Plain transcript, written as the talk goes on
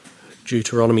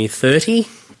Deuteronomy 30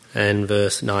 and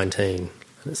verse 19.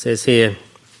 It says here,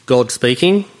 God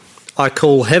speaking, I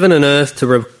call heaven and earth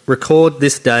to record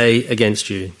this day against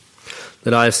you,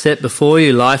 that I have set before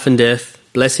you life and death,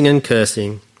 blessing and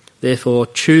cursing. Therefore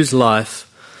choose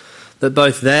life, that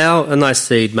both thou and thy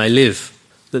seed may live,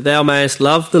 that thou mayest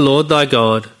love the Lord thy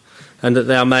God, and that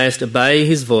thou mayest obey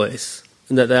his voice,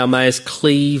 and that thou mayest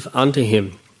cleave unto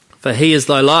him. For he is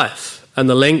thy life, and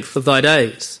the length of thy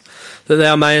days, that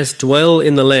thou mayest dwell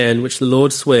in the land which the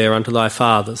Lord sware unto thy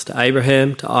fathers, to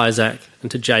Abraham, to Isaac,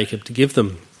 and to Jacob, to give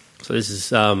them. So this is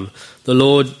the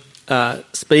Lord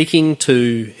speaking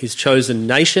to his chosen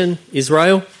nation,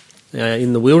 Israel,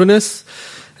 in the wilderness.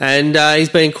 And he's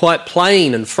been quite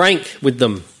plain and frank with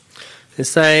them. He's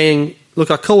saying,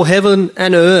 look, I call heaven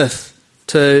and earth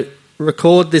to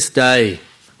record this day.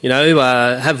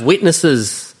 Have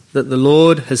witnesses that the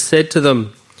Lord has said to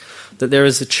them that there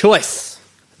is a choice.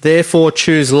 Therefore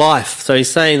choose life. So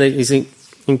he's saying that he's in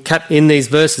these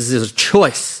verses there's a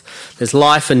choice. There's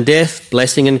life and death,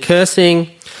 blessing and cursing.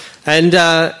 And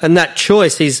that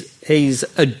choice, he's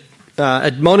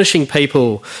admonishing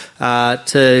people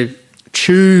to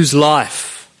choose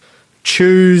life,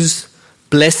 choose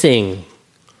blessing,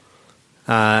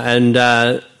 and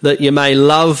that you may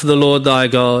love the Lord thy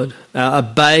God,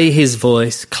 obey his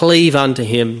voice, cleave unto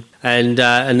him, and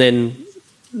then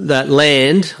that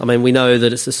land, we know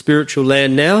that it's a spiritual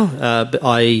land now,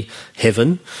 i.e.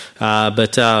 heaven,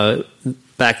 but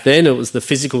back then it was the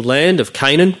physical land of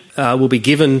Canaan, will be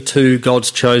given to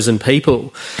God's chosen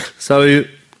people. So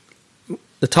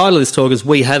the title of this talk is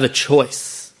We Have a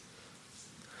Choice.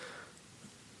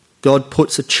 God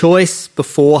puts a choice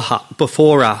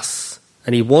before us,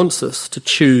 and he wants us to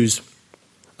choose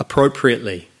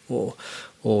appropriately or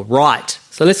right.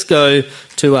 So let's go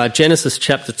to Genesis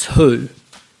chapter 2.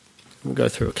 We'll go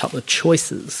through a couple of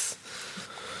choices.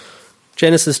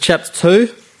 Genesis chapter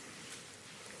 2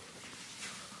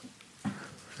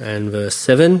 and verse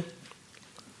 7.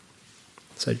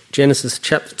 So Genesis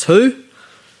chapter 2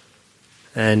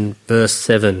 and verse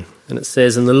 7. And it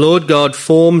says, And the Lord God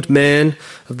formed man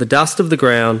of the dust of the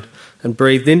ground and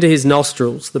breathed into his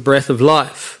nostrils the breath of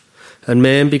life, and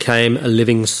man became a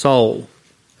living soul.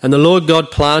 And the Lord God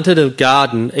planted a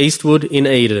garden eastward in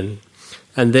Eden,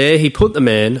 and there he put the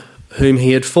man whom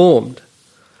he had formed.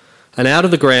 And out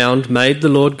of the ground made the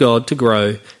Lord God to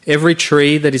grow every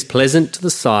tree that is pleasant to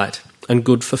the sight and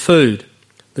good for food,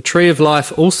 the tree of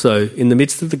life also in the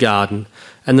midst of the garden,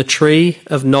 and the tree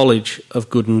of knowledge of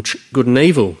good and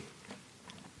evil.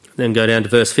 Then go down to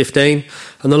verse 15.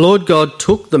 And the Lord God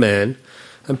took the man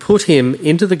and put him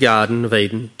into the garden of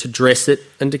Eden to dress it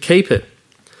and to keep it,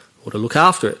 or to look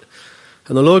after it.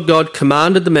 And the Lord God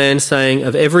commanded the man, saying,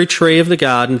 Of every tree of the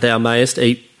garden thou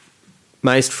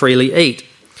mayest freely eat,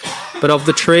 but of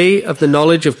the tree of the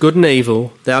knowledge of good and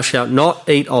evil thou shalt not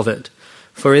eat of it,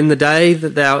 for in the day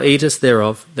that thou eatest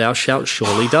thereof thou shalt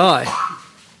surely die.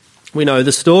 We know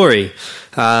the story,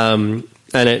 and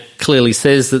it clearly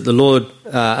says that the Lord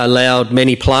allowed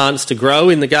many plants to grow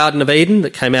in the Garden of Eden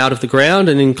that came out of the ground,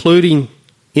 and including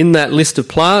in that list of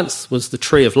plants was the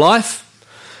tree of life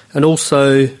and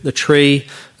also the tree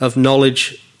of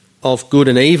knowledge of good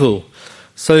and evil.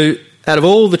 So out of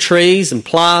all the trees and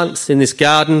plants in this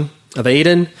Garden of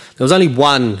Eden, there was only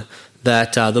one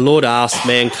that the Lord asked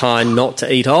mankind not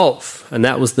to eat of, and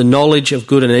that was the knowledge of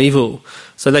good and evil.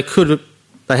 So they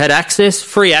had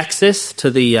free access to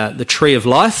the tree of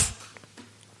life,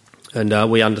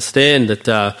 and we understand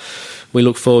that we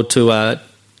look forward to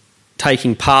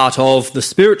taking part of the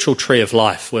spiritual tree of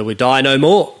life, where we die no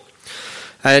more.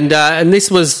 And this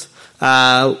was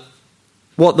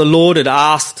what the Lord had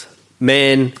asked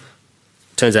man,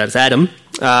 turns out it's Adam,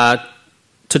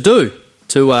 to do,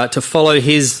 to follow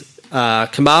his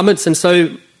commandments. And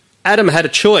so Adam had a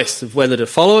choice of whether to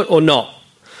follow it or not.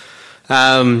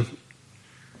 And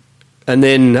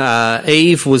then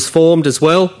Eve was formed as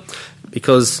well,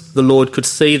 because the Lord could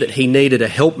see that he needed a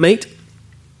helpmeet.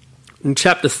 In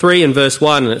chapter 3 and verse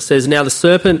 1, it says, Now the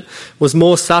serpent was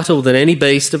more subtle than any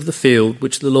beast of the field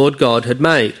which the Lord God had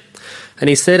made. And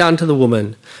he said unto the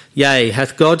woman, Yea,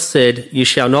 hath God said, Ye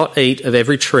shall not eat of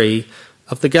every tree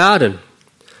of the garden?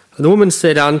 And the woman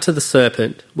said unto the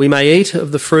serpent, We may eat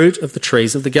of the fruit of the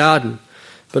trees of the garden,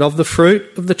 but of the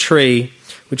fruit of the tree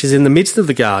which is in the midst of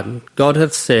the garden, God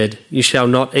hath said, Ye shall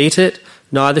not eat it,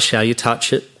 neither shall ye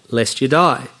touch it, lest ye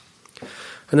die.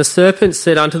 And the serpent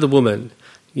said unto the woman,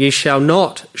 Ye shall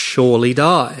not surely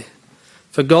die.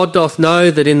 For God doth know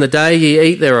that in the day ye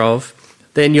eat thereof,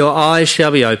 then your eyes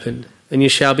shall be opened, and ye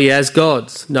shall be as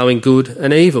gods, knowing good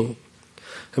and evil.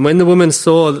 And when the woman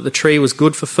saw that the tree was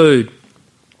good for food,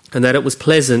 and that it was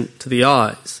pleasant to the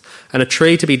eyes, and a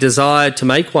tree to be desired to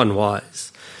make one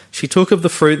wise. She took of the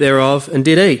fruit thereof and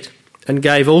did eat, and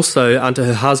gave also unto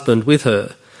her husband with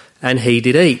her, and he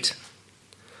did eat.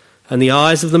 And the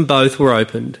eyes of them both were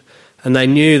opened, and they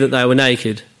knew that they were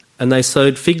naked, and they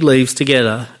sewed fig leaves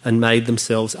together and made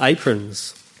themselves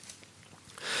aprons.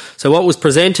 So what was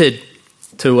presented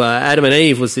to Adam and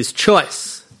Eve was this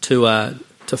choice to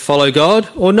follow God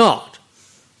or not,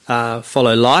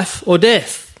 follow life or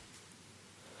death,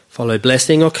 follow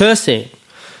blessing or cursing.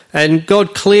 And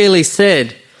God clearly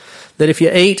said that if you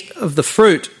eat of the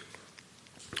fruit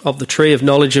of the tree of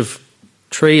knowledge of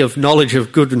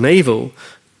good and evil,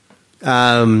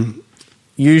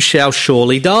 you shall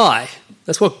surely die.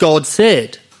 That's what God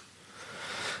said.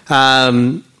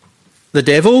 The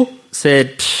devil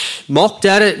said, mocked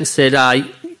at it and said,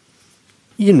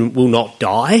 you will not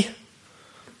die.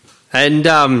 And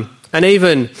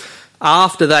even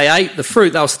after they ate the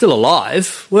fruit, they were still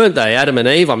alive, weren't they, Adam and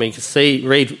Eve? I mean, you can see,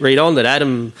 read on that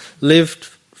Adam lived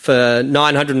for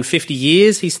 950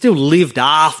 years. He still lived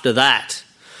after that.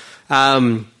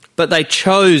 But they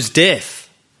chose death.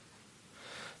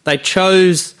 They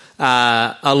chose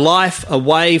a life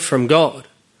away from God.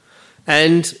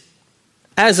 And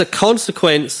as a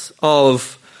consequence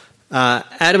of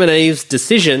Adam and Eve's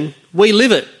decision, we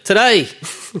live it today.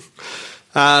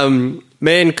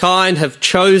 Mankind have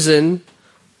chosen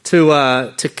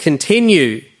to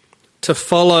continue to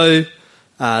follow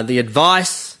the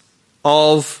advice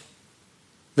of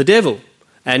the devil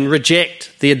and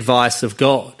reject the advice of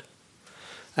God.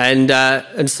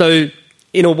 And so,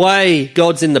 in a way,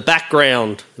 God's in the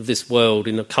background of this world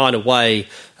in a kind of way,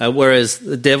 whereas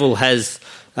the devil has,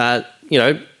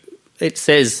 it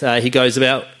says he goes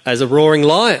about as a roaring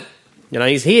lion.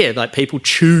 He's here. Like, people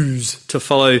choose to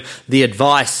follow the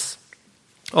advice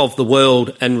of the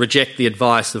world and reject the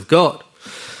advice of God.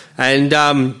 And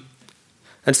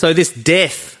so this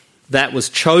death that was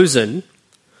chosen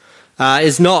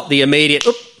is not the immediate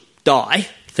die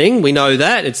thing. We know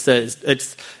that. It's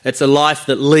a life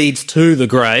that leads to the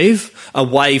grave,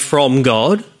 away from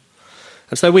God.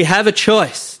 And so we have a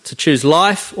choice to choose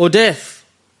life or death.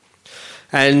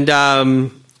 And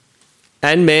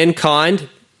mankind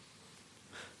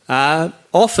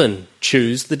often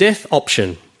choose the death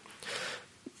option.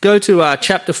 Go to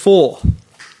chapter 4.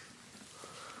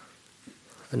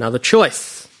 Another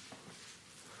choice.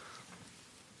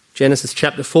 Genesis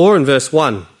chapter 4 and verse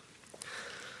 1.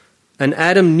 And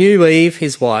Adam knew Eve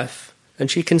his wife,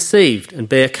 and she conceived and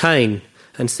bare Cain,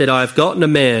 and said, I have gotten a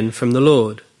man from the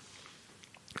Lord.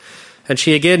 And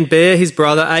she again bare his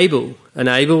brother Abel, and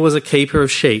Abel was a keeper of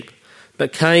sheep,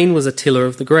 but Cain was a tiller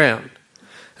of the ground.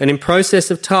 And in process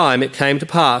of time it came to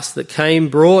pass that Cain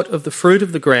brought of the fruit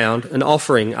of the ground an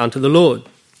offering unto the Lord.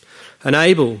 And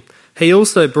Abel, he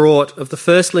also brought of the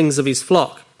firstlings of his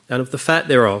flock, and of the fat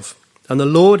thereof. And the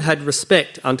Lord had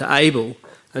respect unto Abel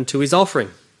and to his offering.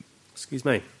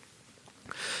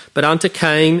 But unto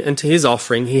Cain and to his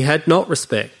offering he had not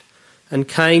respect. And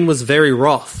Cain was very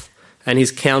wroth, and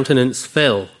his countenance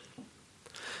fell.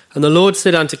 And the Lord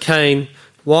said unto Cain,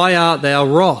 Why art thou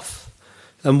wroth?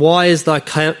 And why is thy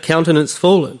countenance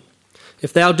fallen?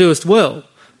 If thou doest well,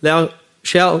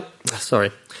 shalt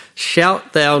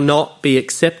thou not be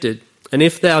accepted? And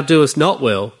if thou doest not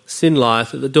well, sin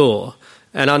lieth at the door,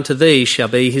 and unto thee shall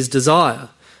be his desire,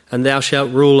 and thou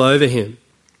shalt rule over him.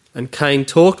 And Cain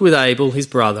talked with Abel his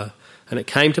brother, and it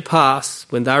came to pass,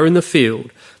 when they were in the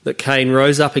field, that Cain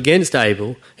rose up against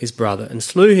Abel his brother and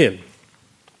slew him.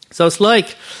 So it's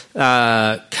like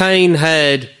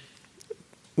Cain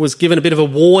was given a bit of a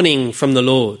warning from the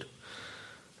Lord.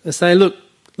 They say, look,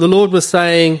 the Lord was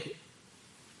saying,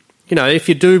 if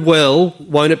you do well,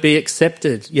 won't it be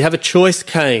accepted? You have a choice,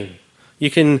 Cain.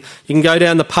 You can go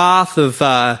down the path of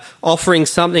offering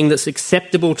something that's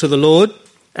acceptable to the Lord,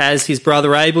 as his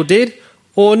brother Abel did,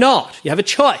 or not. You have a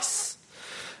choice.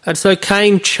 And so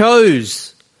Cain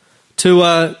chose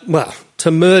to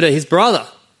murder his brother.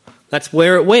 That's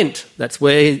where it went. That's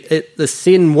where the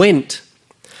sin went.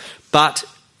 But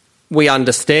we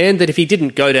understand that if he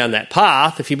didn't go down that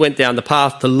path, if he went down the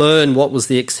path to learn what was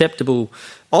the acceptable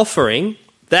offering,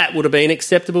 that would have been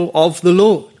acceptable of the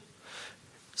Lord.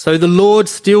 So the Lord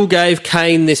still gave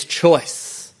Cain this choice.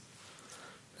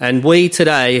 And we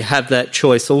today have that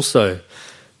choice also.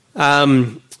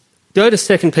 Go to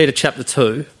 2 Peter chapter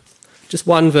 2, just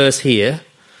one verse here,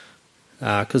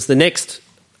 because the next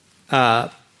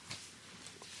part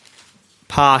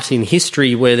in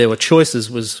history where there were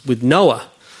choices was with Noah.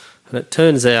 And it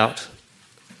turns out,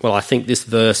 I think this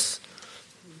verse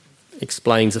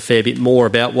explains a fair bit more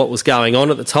about what was going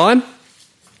on at the time.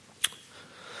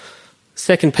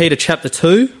 2 Peter chapter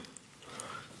 2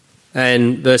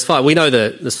 and verse 5. We know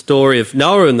the story of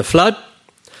Noah and the flood,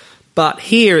 but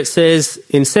here it says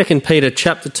in 2 Peter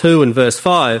chapter 2 and verse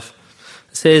 5,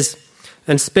 it says,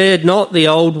 "And spared not the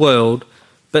old world,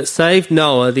 but saved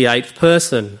Noah the eighth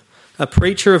person, a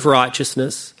preacher of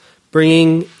righteousness,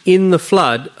 bringing in the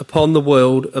flood upon the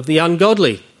world of the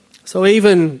ungodly." So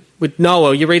even with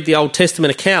Noah, you read the Old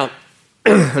Testament account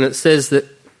and it says that,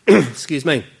 excuse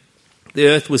me, the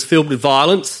earth was filled with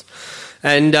violence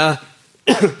and the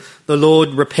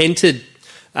Lord repented,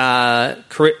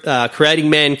 creating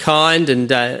mankind,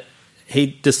 and he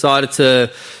decided to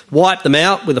wipe them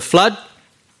out with a flood.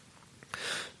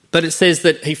 But it says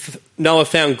that Noah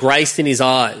found grace in his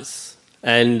eyes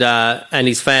and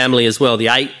his family as well, the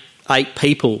eight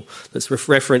people that's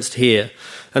referenced here.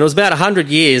 And it was about 100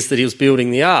 years that he was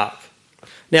building the ark.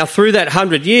 Now, through that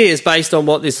 100 years, based on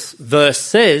what this verse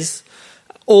says,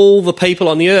 all the people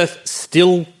on the earth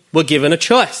still were given a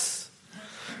choice.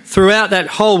 Throughout that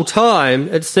whole time,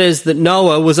 it says that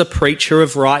Noah was a preacher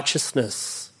of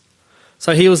righteousness.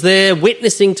 So he was there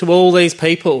witnessing to all these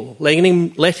people,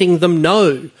 letting them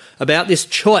know about this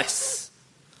choice.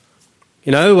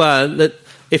 That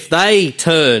if they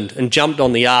turned and jumped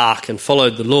on the ark and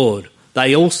followed the Lord,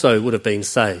 they also would have been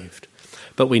saved.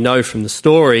 But we know from the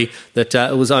story that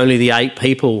it was only the 8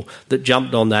 people that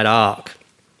jumped on that ark.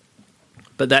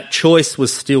 But that choice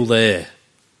was still there.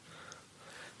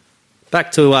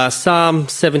 Back to Psalm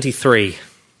 73.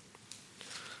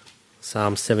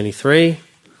 Psalm 73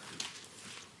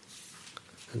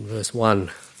 and verse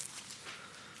 1.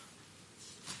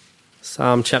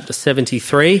 Psalm chapter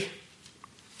 73.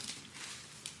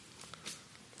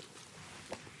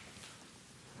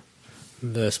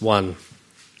 Verse 1.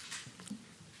 It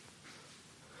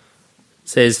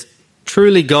says,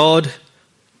 "Truly God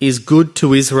is good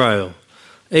to Israel,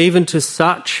 even to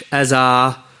such as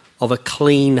are of a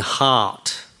clean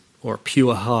heart," or a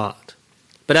pure heart.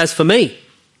 "But as for me,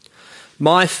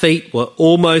 my feet were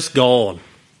almost gone."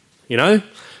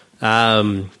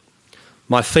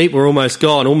 My feet were almost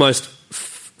gone, almost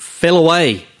fell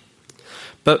away.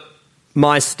 But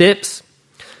my steps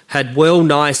had well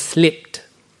nigh slipped.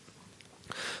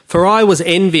 For I was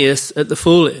envious at the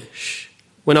foolish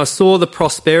when I saw the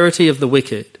prosperity of the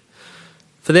wicked.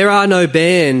 For there are no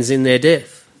bands in their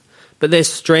death, but their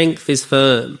strength is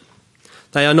firm.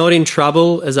 They are not in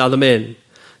trouble as other men,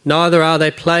 neither are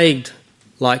they plagued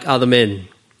like other men.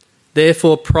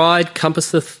 Therefore pride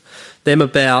compasseth them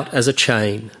about as a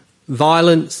chain.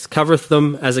 Violence covereth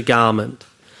them as a garment.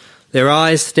 Their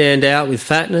eyes stand out with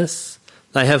fatness.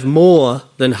 They have more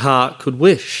than heart could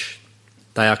wish.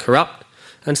 They are corrupt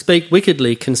and speak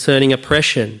wickedly concerning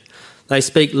oppression. They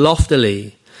speak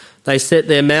loftily. They set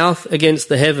their mouth against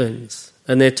the heavens,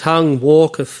 and their tongue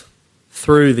walketh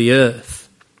through the earth.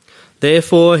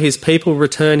 Therefore his people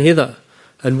return hither,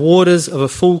 and waters of a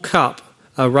full cup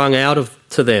are wrung out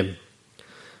to them.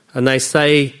 And they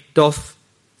say,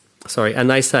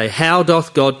 how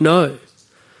doth God know?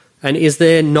 And is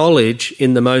there knowledge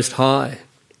in the Most High?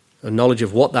 A knowledge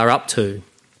of what they're up to.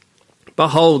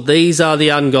 Behold, these are the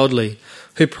ungodly,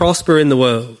 who prosper in the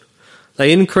world.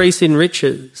 They increase in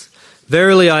riches.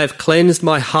 Verily I have cleansed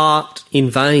my heart in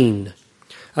vain,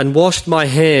 and washed my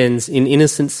hands in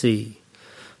innocency.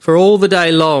 For all the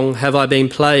day long have I been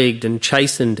plagued and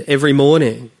chastened every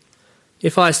morning.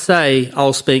 If I say,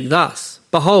 I'll speak thus,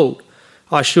 behold,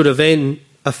 I should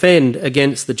offend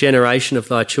against the generation of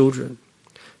thy children.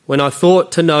 When I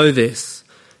thought to know this,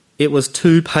 it was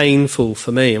too painful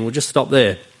for me. And we'll just stop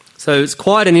there. So it's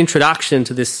quite an introduction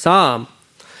to this psalm.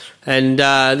 And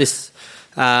this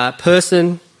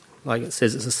person, like it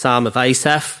says, it's a psalm of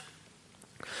Asaph,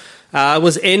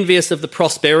 was envious of the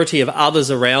prosperity of others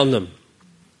around them.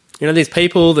 These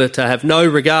people that have no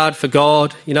regard for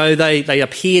God, they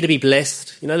appear to be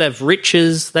blessed. They have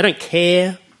riches. They don't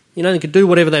care. They can do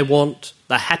whatever they want.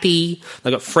 They're happy.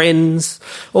 They've got friends,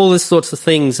 all these sorts of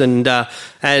things. And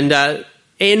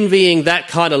envying that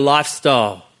kind of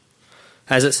lifestyle.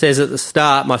 As it says at the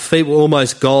start, my feet were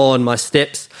almost gone. My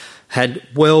steps had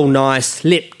well nigh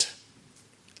slipped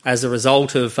as a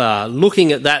result of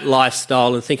looking at that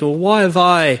lifestyle and thinking, well, why have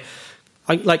I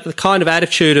like the kind of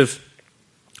attitude of,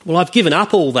 well, I've given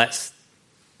up all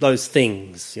those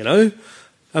things,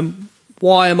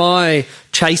 why am I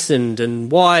chastened,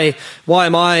 and why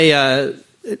am I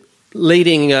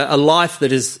leading a life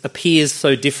that appears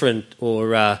so different,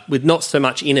 or with not so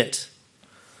much in it?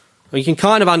 Well, you can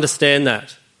kind of understand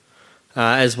that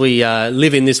as we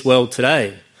live in this world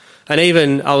today. And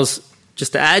even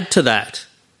just to add to that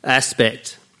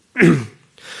aspect,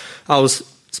 I was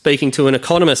speaking to an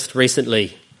economist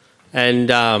recently,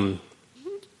 and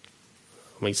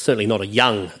I mean, he's certainly not a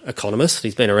young economist,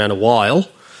 he's been around a while,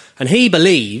 and he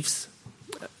believes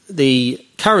the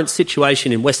current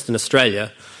situation in Western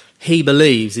Australia, he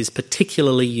believes, is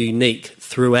particularly unique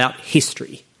throughout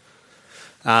history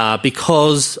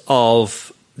because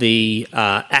of the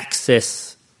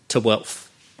access to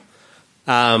wealth,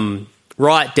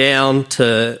 right down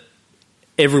to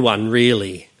everyone,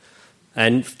 really.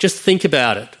 And just think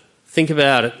about it. Think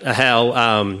about it,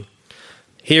 how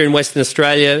here in Western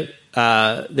Australia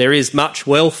there is much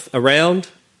wealth around.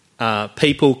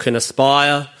 People can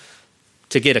aspire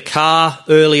to get a car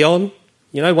early on.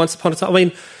 You know, once upon a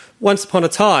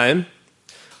time,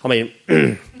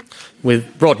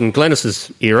 with Rod and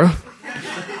Glennis's era,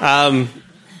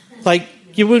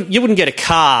 you wouldn't get a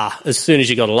car as soon as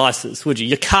you got a licence, would you?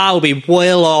 Your car would be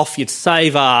well off, you'd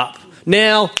save up.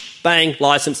 Now, bang,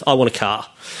 licence, I want a car.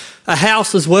 A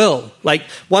house as well. Like,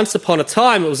 once upon a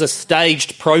time, it was a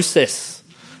staged process.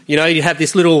 You know, you have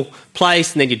this little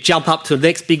place and then you jump up to the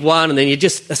next big one and then you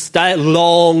just a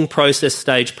long process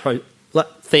stage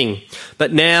thing.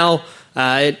 But now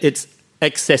it's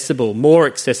accessible, more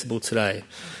accessible today.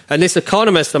 And this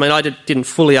economist, I didn't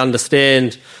fully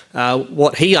understand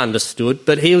what he understood,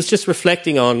 but he was just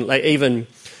reflecting on even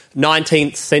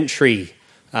 19th century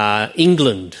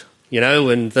England, you know,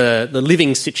 and the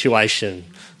living situation,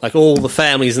 like all the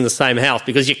families in the same house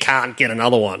because you can't get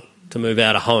another one to move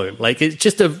out of home. Like, it's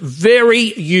just a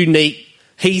very unique,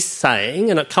 he's saying,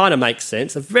 and it kind of makes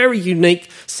sense, a very unique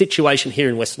situation here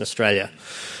in Western Australia.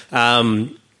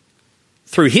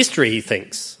 Through history, he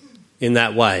thinks, in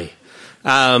that way.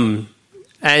 I've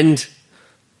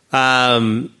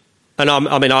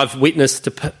witnessed,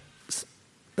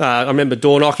 I remember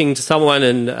door knocking to someone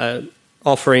and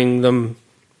offering them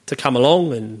to come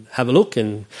along and have a look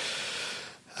and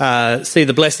see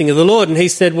the blessing of the Lord. And he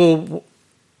said, well,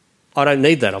 I don't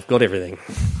need that. I've got everything.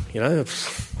 You know,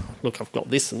 look, I've got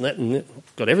this and that and that.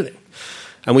 I've got everything.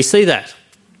 And we see that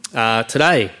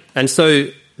today. And so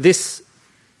these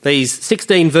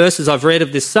 16 verses I've read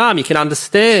of this psalm, you can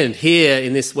understand here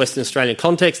in this Western Australian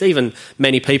context, even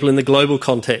many people in the global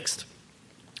context,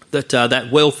 that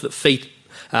wealth that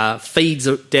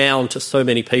feeds down to so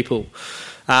many people.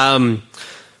 But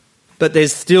we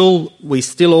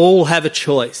still all have a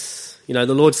choice. You know,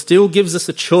 the Lord still gives us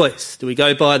a choice. Do we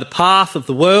go by the path of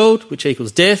the world, which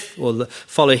equals death, or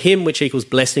follow him, which equals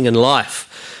blessing and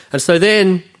life? And so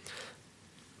then,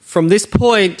 from this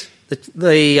point,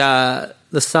 the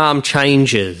psalm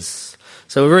changes.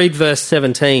 So we read verse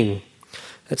 17.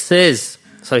 It says,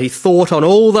 so he thought on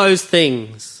all those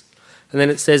things. And then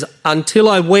it says, until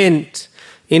I went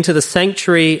into the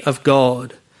sanctuary of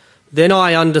God, then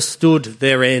I understood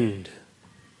their end.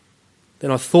 Then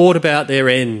I thought about their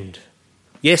end.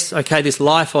 Yes, okay, this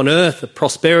life on earth of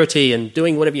prosperity and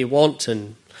doing whatever you want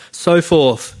and so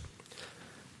forth.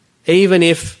 Even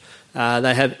if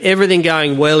they have everything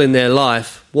going well in their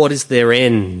life, what is their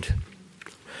end?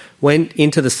 Went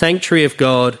into the sanctuary of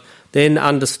God, then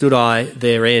understood I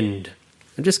their end.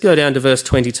 And just go down to verse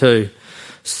 22.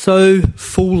 So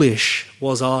foolish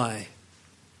was I.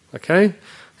 Okay?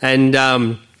 And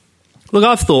look,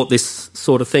 I've thought this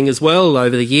sort of thing as well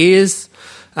over the years.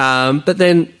 But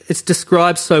then it's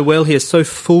described so well here, so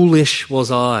foolish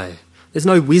was I. There's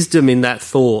no wisdom in that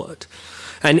thought.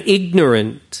 And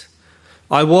ignorant,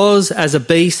 I was as a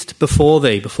beast before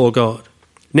thee, before God.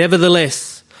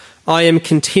 Nevertheless, I am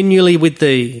continually with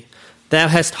thee. Thou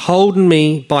hast holden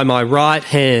me by my right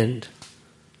hand.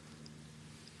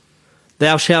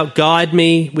 Thou shalt guide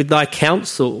me with thy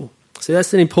counsel. See,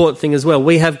 that's an important thing as well.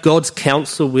 We have God's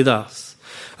counsel with us.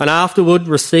 And afterward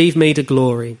receive me to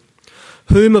glory.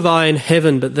 Whom have I in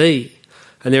heaven but thee?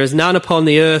 And there is none upon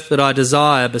the earth that I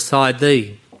desire beside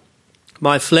thee.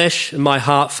 My flesh and my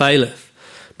heart faileth,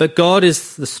 but God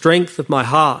is the strength of my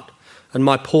heart and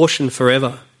my portion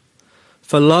forever.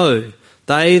 For lo,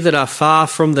 they that are far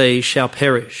from thee shall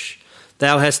perish.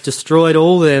 Thou hast destroyed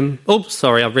all them. Oh,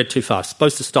 sorry, I've read too far. I'm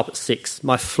supposed to stop at 6.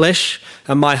 My flesh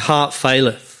and my heart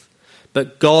faileth,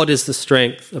 but God is the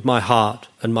strength of my heart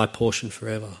and my portion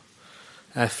forever.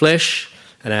 Our flesh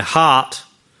and our heart,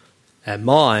 our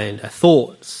mind, our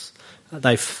thoughts,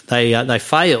 they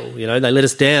fail, you know, they let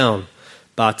us down.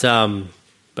 But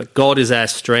God is our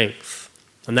strength.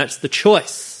 And that's the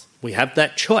choice. We have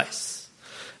that choice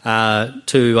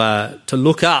to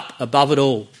look up above it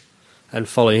all and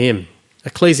follow him.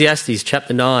 Ecclesiastes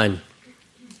chapter 9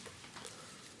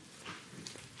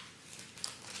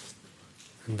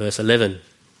 and verse 11.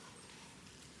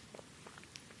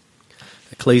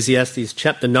 Ecclesiastes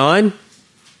chapter 9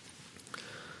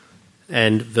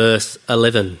 and verse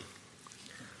 11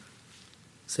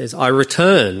 says, I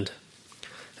returned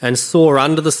and saw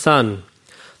under the sun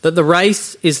that the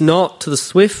race is not to the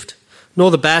swift,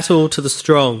 nor the battle to the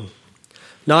strong,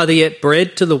 neither yet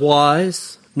bread to the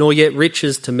wise, nor yet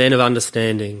riches to men of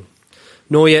understanding,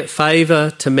 nor yet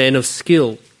favour to men of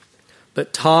skill,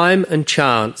 but time and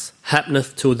chance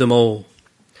happeneth to them all.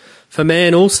 For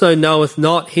man also knoweth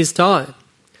not his time.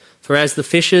 For as the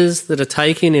fishes that are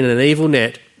taken in an evil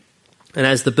net, and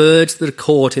as the birds that are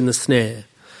caught in the snare,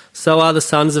 so are the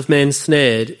sons of men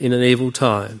snared in an evil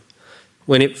time,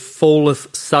 when it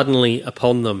falleth suddenly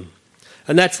upon them.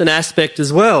 And that's an aspect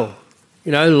as well.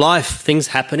 You know, life, things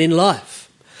happen in life.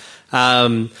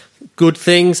 Good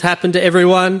things happen to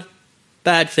everyone,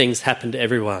 bad things happen to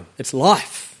everyone. It's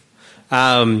life.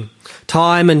 Time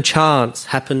and chance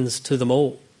happens to them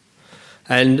all.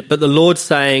 But the Lord's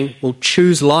saying, well,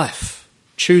 choose life.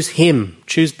 Choose him.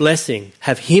 Choose blessing.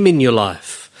 Have him in your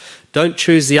life. Don't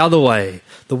choose the other way,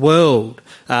 the world,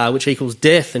 which equals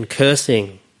death and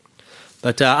cursing.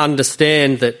 But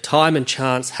understand that time and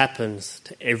chance happens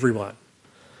to everyone.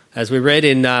 As we read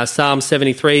in Psalm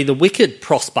 73, the wicked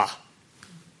prosper.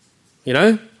 You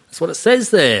know, that's what it says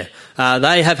there.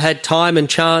 They have had time and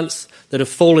chance that have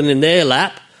fallen in their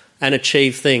lap and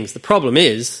achieved things. The problem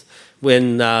is,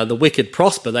 when the wicked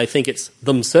prosper, they think it's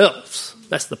themselves.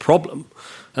 That's the problem,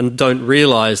 and don't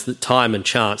realise that time and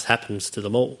chance happens to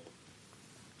them all.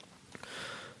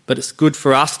 But it's good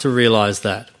for us to realise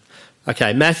that.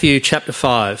 Okay, Matthew chapter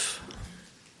 5.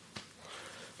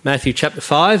 Matthew chapter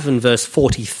 5 and verse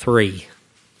 43.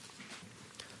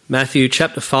 Matthew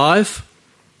chapter 5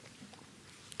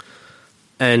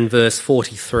 and verse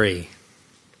 43.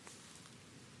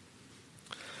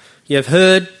 You have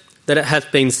heard that it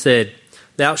hath been said,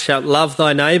 Thou shalt love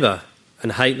thy neighbour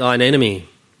and hate thine enemy.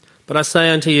 But I say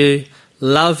unto you,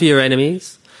 love your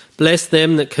enemies, bless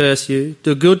them that curse you,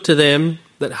 do good to them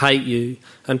that hate you,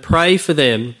 and pray for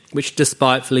them which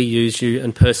despitefully use you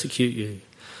and persecute you,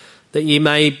 that ye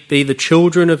may be the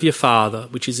children of your Father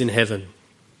which is in heaven.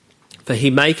 For he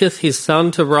maketh his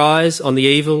sun to rise on the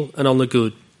evil and on the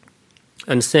good,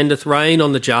 and sendeth rain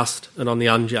on the just and on the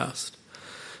unjust.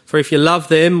 For if you love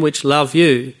them which love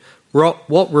you,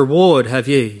 what reward have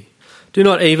ye? Do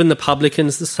not even the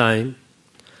publicans the same?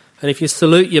 And if you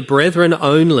salute your brethren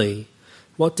only,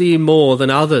 what do ye more than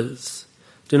others?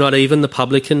 Do not even the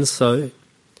publicans so?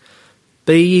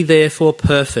 Be ye therefore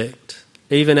perfect,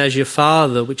 even as your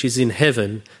Father which is in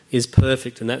heaven is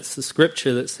perfect. And that's the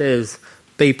scripture that says,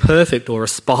 be perfect, or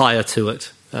aspire to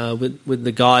it, with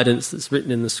the guidance that's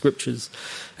written in the scriptures.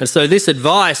 And so this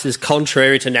advice is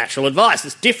contrary to natural advice.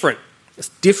 It's different. It's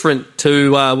different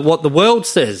to what the world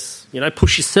says. You know,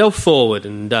 push yourself forward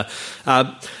and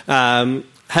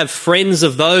have friends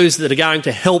of those that are going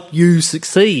to help you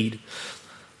succeed.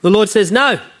 The Lord says,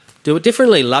 no, do it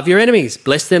differently. Love your enemies.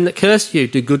 Bless them that curse you.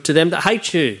 Do good to them that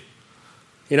hate you.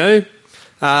 You know,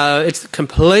 it's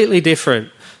completely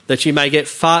different, that you may get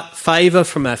favour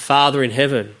from our Father in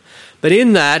heaven. But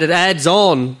in that, it adds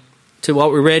on to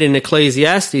what we read in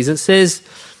Ecclesiastes. It says,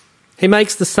 he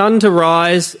makes the sun to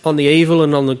rise on the evil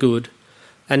and on the good,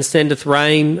 and sendeth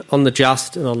rain on the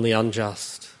just and on the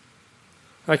unjust.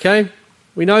 Okay?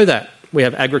 We know that. We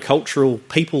have agricultural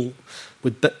people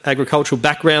with agricultural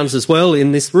backgrounds as well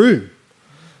in this room.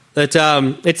 That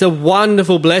it's a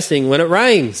wonderful blessing when it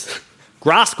rains.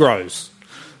 Grass grows,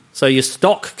 so your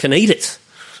stock can eat it.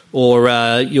 Or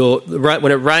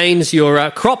when it rains,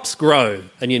 your crops grow,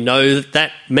 and you know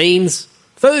that means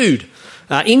food,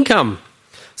 income.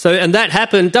 So, and that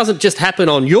doesn't just happen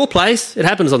on your place, it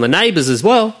happens on the neighbours as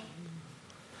well.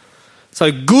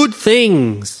 So good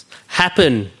things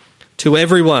happen to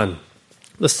everyone.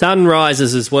 The sun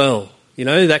rises as well. You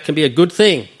know, that can be a good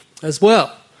thing as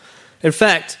well. In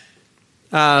fact,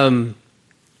 when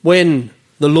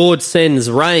the Lord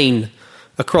sends rain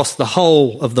across the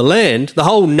whole of the land, the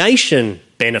whole nation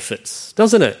benefits,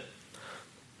 doesn't it?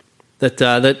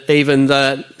 That even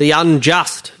the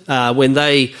unjust, when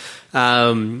they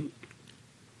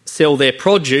sell their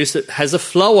produce, it has a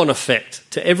flow-on effect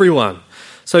to everyone.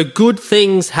 So good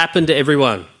things happen to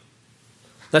everyone.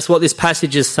 That's what this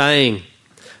passage is saying.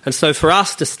 And so for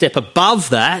us to step above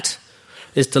that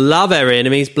is to love our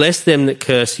enemies, bless them that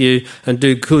curse you, and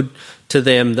do good to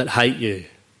them that hate you.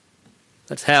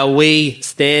 That's how we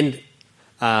stand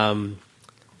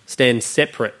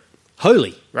separate,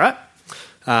 holy, right?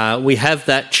 We have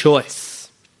that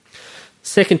choice.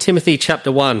 2 Timothy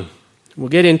chapter 1. We'll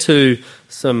get into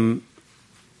some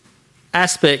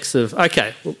aspects of,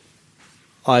 okay,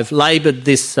 I've laboured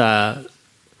this line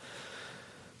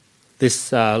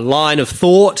of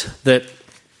thought that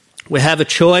we have a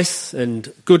choice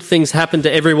and good things happen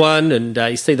to everyone, and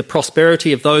you see the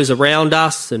prosperity of those around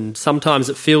us, and sometimes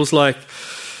it feels like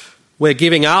we're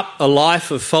giving up a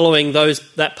life of following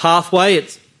that pathway.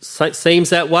 It seems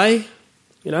that way.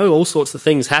 You know, all sorts of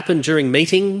things happen during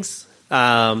meetings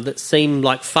that seem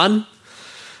like fun.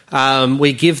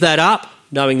 We give that up,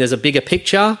 knowing there's a bigger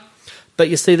picture. But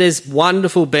you see, there's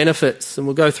wonderful benefits, and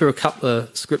we'll go through a couple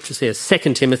of scriptures here.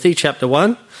 2 Timothy chapter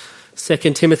 1. 2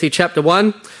 Timothy chapter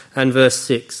 1 and verse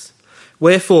 6.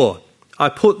 Wherefore, I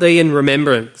put thee in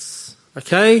remembrance.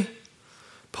 Okay?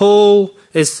 Paul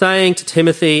is saying to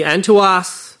Timothy and to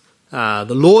us, the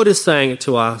Lord is saying it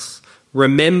to us,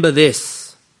 remember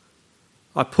this.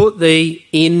 I put thee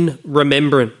in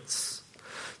remembrance,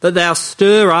 that thou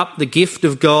stir up the gift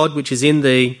of God which is in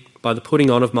thee by the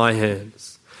putting on of my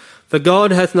hands. For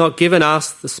God hath not given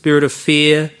us the spirit of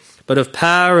fear, but of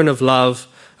power and of love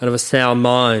and of a sound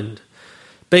mind.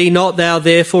 Be not thou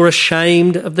therefore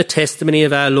ashamed of the testimony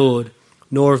of our Lord,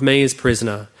 nor of me as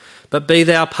prisoner, but be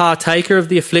thou partaker of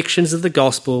the afflictions of the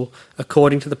gospel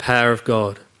according to the power of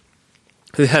God,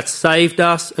 who hath saved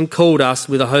us and called us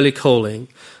with a holy calling,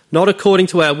 not according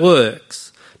to our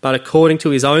works, but according to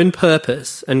his own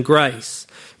purpose and grace,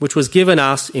 which was given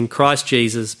us in Christ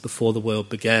Jesus before the world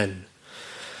began.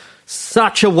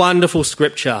 Such a wonderful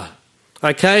scripture.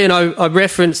 Okay, and I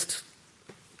referenced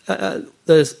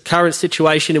the current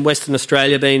situation in Western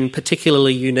Australia being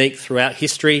particularly unique throughout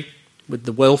history with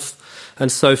the wealth and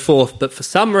so forth. But for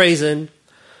some reason,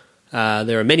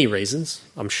 there are many reasons,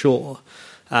 I'm sure,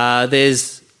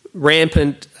 there's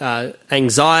rampant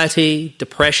anxiety,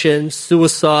 depression,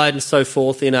 suicide and so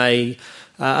forth in a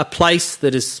place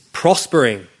that is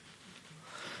prospering.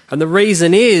 And the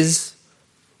reason is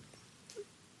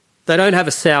they don't have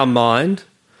a sound mind.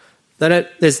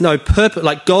 There's no purpose.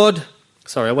 Like God,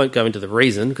 sorry, I won't go into the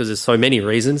reason because there's so many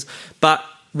reasons, but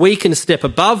we can step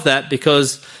above that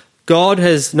because God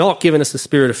has not given us a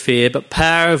spirit of fear, but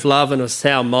power of love and a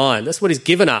sound mind. That's what he's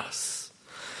given us.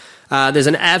 There's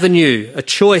an avenue, a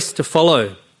choice to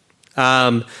follow.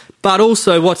 But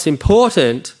also what's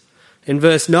important, in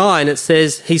verse 9, it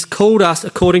says he's called us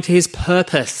according to his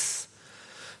purpose,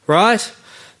 right?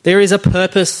 There is a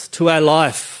purpose to our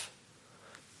life.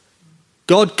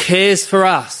 God cares for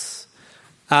us.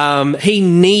 He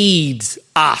needs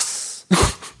us.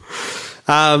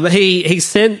 He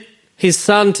sent his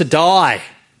son to die,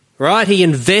 right? He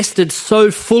invested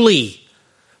so fully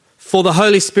for the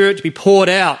Holy Spirit to be poured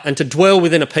out and to dwell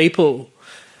within a people.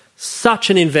 Such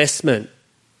an investment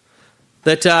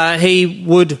that he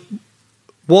would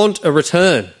want a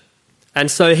return. And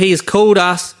so he has called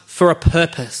us for a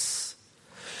purpose.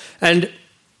 And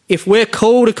if we're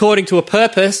called according to a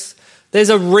purpose, there's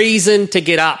a reason to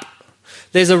get up.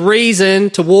 There's a reason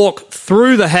to walk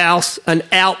through the house and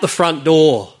out the front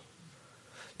door.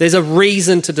 There's a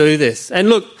reason to do this. And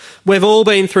look, we've all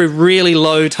been through really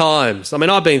low times. I mean,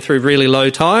 I've been through really low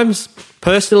times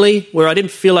personally where I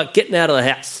didn't feel like getting out of the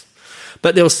house.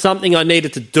 But there was something I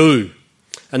needed to do.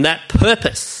 And that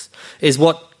purpose is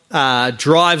what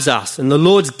drives us. And the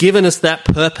Lord's given us that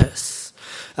purpose.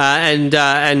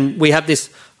 And we have this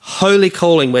holy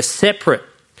calling. We're separate.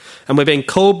 And we're being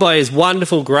called by his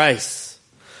wonderful grace,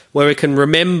 where we can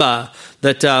remember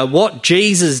that what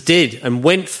Jesus did and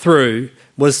went through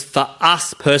was for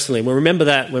us personally. We'll remember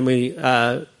that when we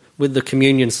with the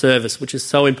communion service, which is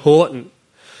so important.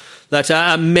 That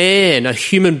a man, a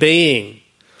human being,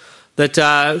 that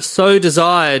so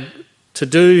desired to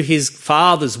do his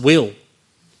Father's will,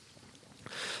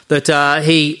 that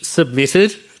he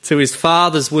submitted to his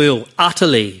Father's will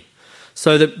utterly,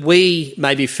 so that we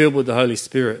may be filled with the Holy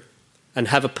Spirit and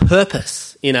have a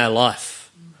purpose in our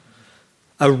life,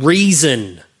 a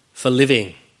reason for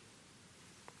living,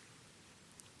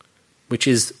 which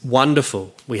is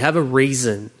wonderful. We have a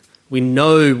reason. We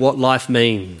know what life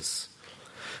means.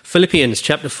 Philippians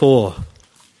chapter 4.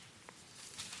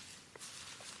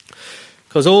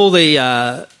 Because all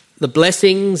the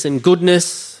blessings and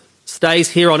goodness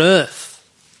stays here on earth.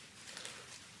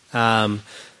 And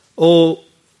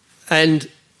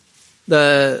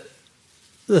the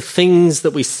things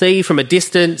that we see from a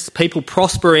distance, people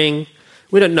prospering,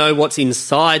 we don't know what's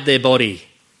inside their body,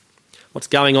 what's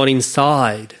going on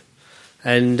inside.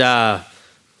 And that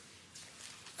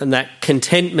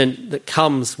contentment that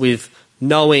comes with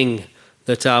knowing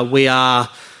that we are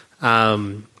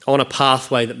on a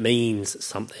pathway that means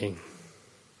something.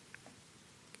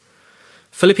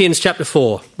 Philippians chapter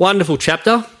 4, wonderful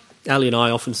chapter. Ali and I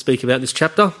often speak about this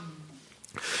chapter.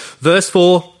 Verse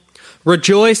 4,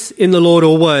 rejoice in the Lord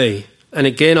always. And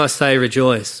again I say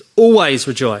rejoice. Always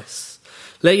rejoice.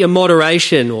 Let your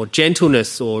moderation or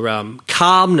gentleness or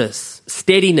calmness,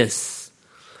 steadiness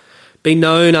be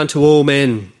known unto all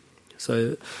men.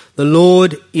 So the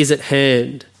Lord is at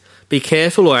hand. Be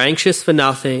careful or anxious for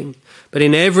nothing, but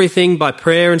in everything by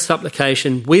prayer and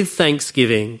supplication with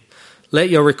thanksgiving, let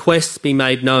your requests be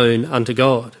made known unto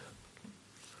God.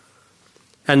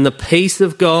 And the peace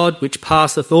of God, which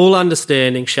passeth all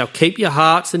understanding, shall keep your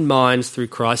hearts and minds through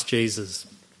Christ Jesus.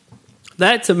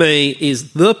 That to me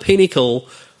is the pinnacle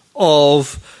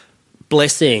of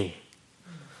blessing.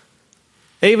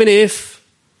 Even if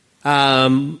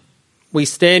we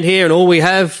stand here and all we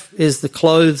have is the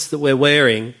clothes that we're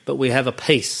wearing, but we have a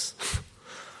peace.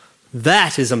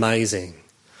 That is amazing.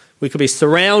 We could be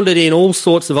surrounded in all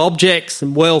sorts of objects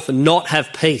and wealth and not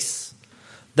have peace.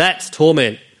 That's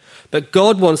torment. But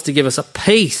God wants to give us a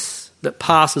peace that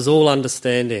passes all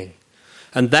understanding.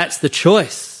 And that's the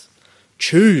choice.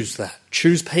 Choose that.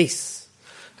 Choose peace.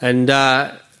 And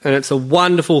it's a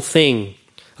wonderful thing.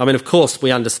 I mean, of course,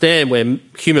 we understand we're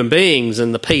human beings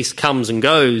and the peace comes and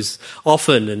goes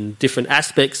often and different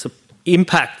aspects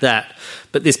impact that.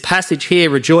 But this passage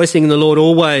here, rejoicing in the Lord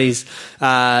always,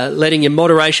 letting your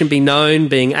moderation be known,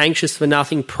 being anxious for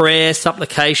nothing, prayer,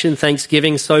 supplication,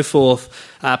 thanksgiving, so forth,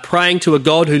 praying to a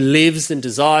God who lives and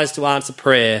desires to answer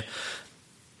prayer.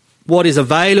 What is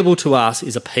available to us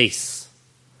is a peace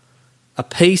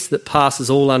that passes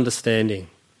all understanding.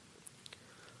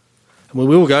 And we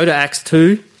will go to Acts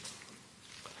 2.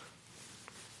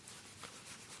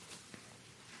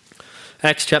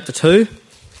 Acts chapter 2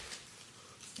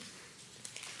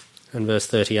 and verse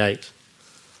 38.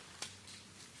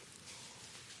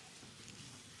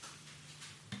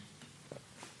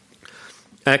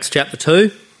 Acts chapter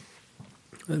 2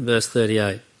 and verse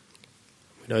 38.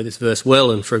 We know this verse well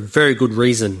and for a very good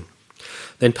reason.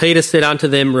 Then Peter said unto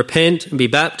them, Repent and be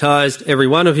baptized, every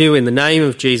one of you, in the name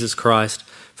of Jesus Christ,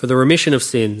 for the remission of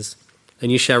sins,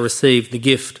 and you shall receive the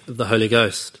gift of the Holy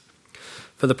Ghost.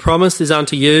 For the promise is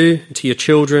unto you, and to your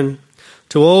children,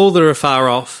 to all that are afar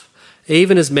off,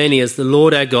 even as many as the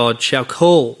Lord our God shall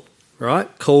call, right?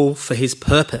 Call for his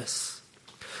purpose.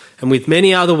 And with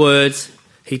many other words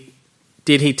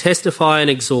he testify and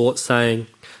exhort, saying,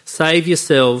 Save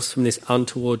yourselves from this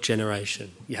untoward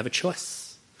generation. You have a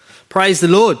choice. Praise the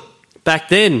Lord. Back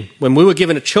then, when we were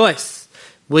given a choice,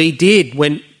 we did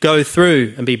go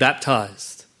through and be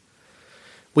baptized.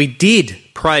 We did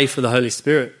pray for the Holy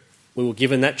Spirit. We were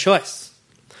given that choice.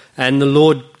 And the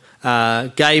Lord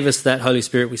gave us that Holy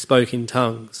Spirit. We spoke in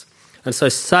tongues. And so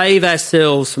save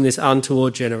ourselves from this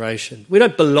untoward generation. We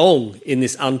don't belong in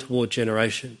this untoward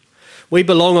generation. We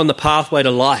belong on the pathway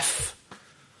to life.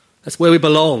 That's where we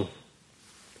belong.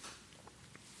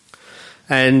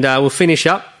 And we'll finish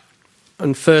up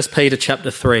on 1 Peter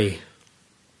chapter 3.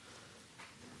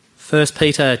 1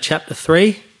 Peter chapter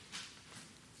 3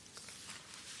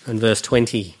 and verse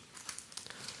 20.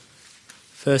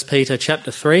 1 Peter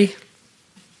chapter 3.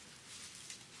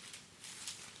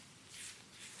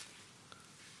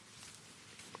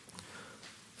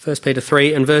 First Peter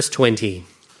 3 and verse 20.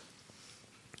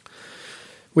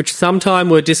 Which sometime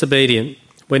were disobedient,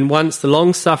 when once the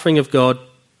long suffering of God...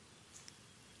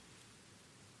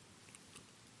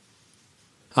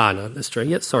 that's true.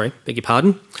 Yeah, sorry, beg your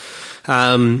pardon.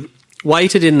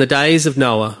 Waited in the days of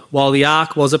Noah, while the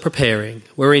ark was a-preparing,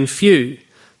 wherein few,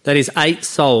 that is 8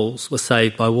 souls, were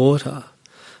saved by water.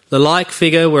 The like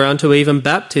figure whereunto even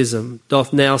baptism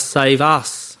doth now save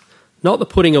us, not the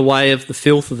putting away of the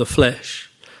filth of the flesh,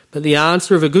 but the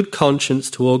answer of a good conscience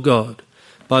toward God,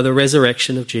 by the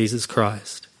resurrection of Jesus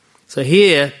Christ. So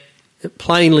here it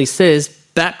plainly says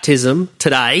baptism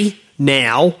today,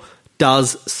 now,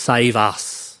 does save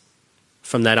us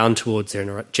from that untoward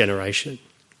generation.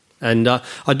 And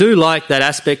I do like that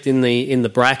aspect in the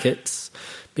brackets,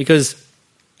 because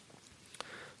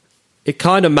it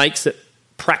kind of makes it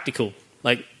practical.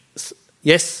 Like,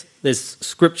 yes, there's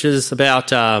scriptures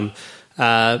about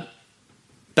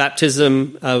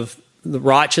baptism of the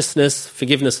righteousness,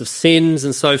 forgiveness of sins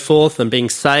and so forth, and being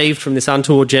saved from this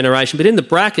untoward generation. But in the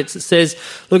brackets it says,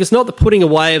 look, it's not the putting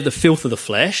away of the filth of the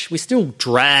flesh. We still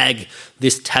drag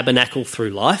this tabernacle through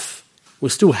life. We'll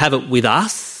still have it with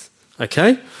us,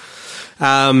 okay?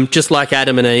 Just like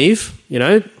Adam and Eve,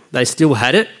 they still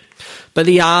had it. But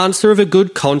the answer of a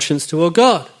good conscience toward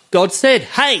God. God said,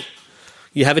 hey,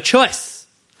 you have a choice.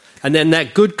 And then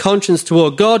that good conscience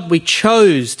toward God, we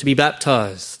chose to be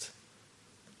baptized.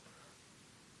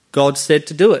 God said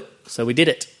to do it, so we did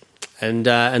it. And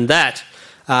that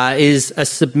is a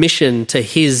submission to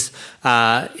his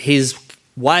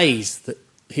ways,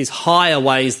 his higher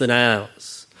ways than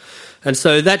ours. And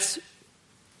so that's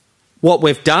what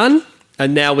we've done.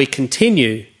 And now we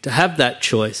continue to have that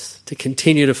choice, to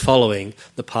continue to following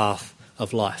the path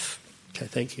of life. Okay,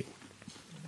 thank you.